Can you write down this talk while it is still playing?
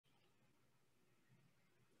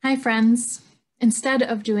Hi friends. Instead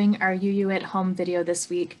of doing our UU at Home video this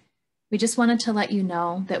week, we just wanted to let you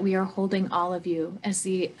know that we are holding all of you as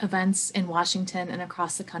the events in Washington and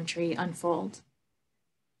across the country unfold.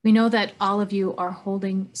 We know that all of you are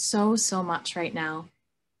holding so much right now,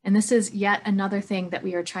 and this is yet another thing that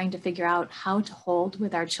we are trying to figure out how to hold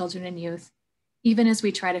with our children and youth, even as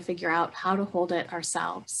we try to figure out how to hold it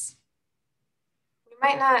ourselves. We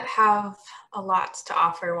might not have a lot to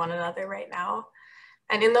offer one another right now.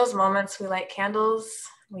 And in those moments, we light candles,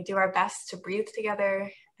 we do our best to breathe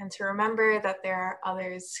together and to remember that there are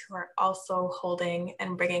others who are also holding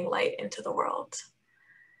and bringing light into the world.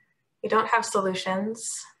 We don't have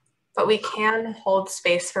solutions, but we can hold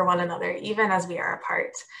space for one another, even as we are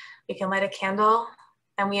apart. We can light a candle,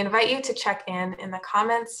 and we invite you to check in the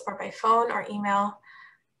comments or by phone or email.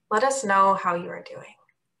 Let us know how you are doing.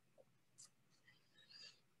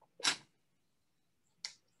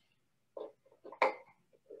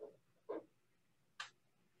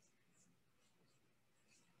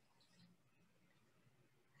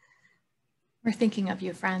 We're thinking of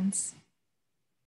you, friends.